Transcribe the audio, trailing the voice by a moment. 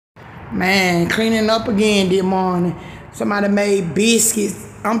Man, cleaning up again this morning. Somebody made biscuits.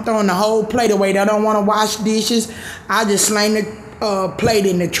 I'm throwing the whole plate away. They don't want to wash dishes. I just slang the plate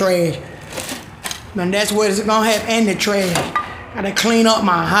in the trash. And that's what it's gonna have, in the trash. Gotta clean up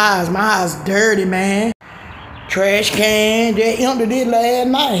my house. My house dirty, man. Trash can, just emptied it last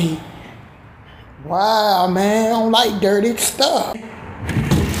night. Wow, man, I don't like dirty stuff.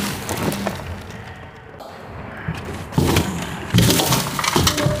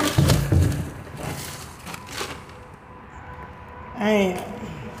 Damn.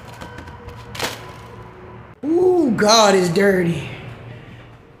 Ooh, God, it's dirty.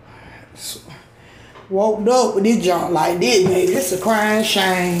 Woke up with this junk like this, baby. It's a crying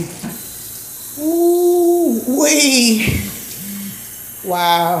shame. Ooh, wee.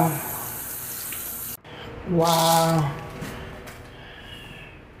 Wow. Wow.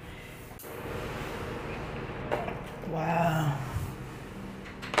 Wow.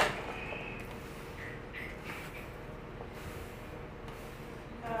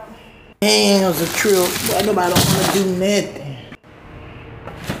 Man, it was a trip. But nobody don't want to do nothing.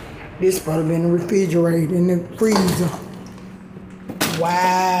 This probably been in the refrigerator, in the freezer.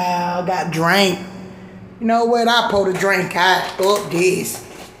 Wow, got drink. You know what? I pour the drink out. Up this.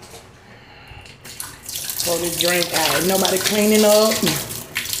 Pour the drink out. Nobody cleaning up.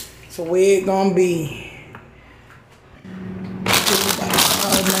 So where it gonna be?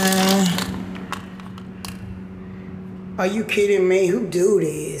 Oh man. Are you kidding me? Who do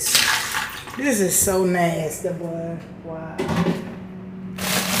this? This is so nasty, boy. Wow.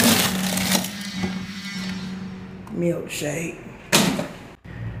 Milkshake.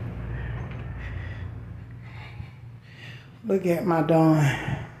 Look at my darn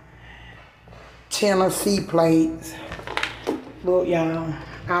Tennessee plates. Look, y'all.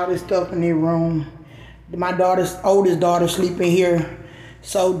 All this stuff in their room. My oldest daughter sleeping here.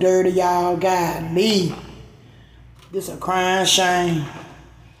 So dirty, y'all. Golly. This a crying shame.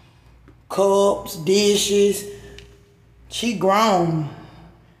 Cups, dishes. She grown.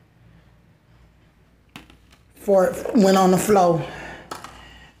 Before it went on the floor.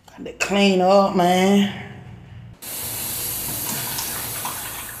 Got to clean up, man.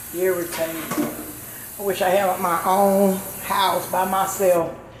 Irritating. I wish I had my own house by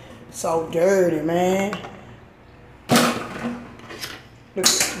myself. So dirty, man. Look,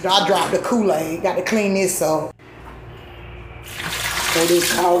 I dropped the Kool-Aid. Got to clean this up. Throw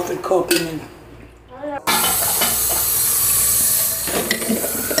this coffee cup in.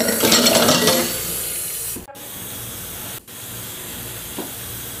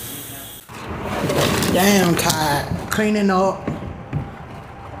 Damn tired. Cleaning up.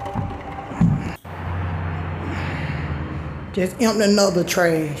 Just empty another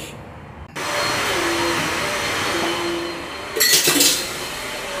trash.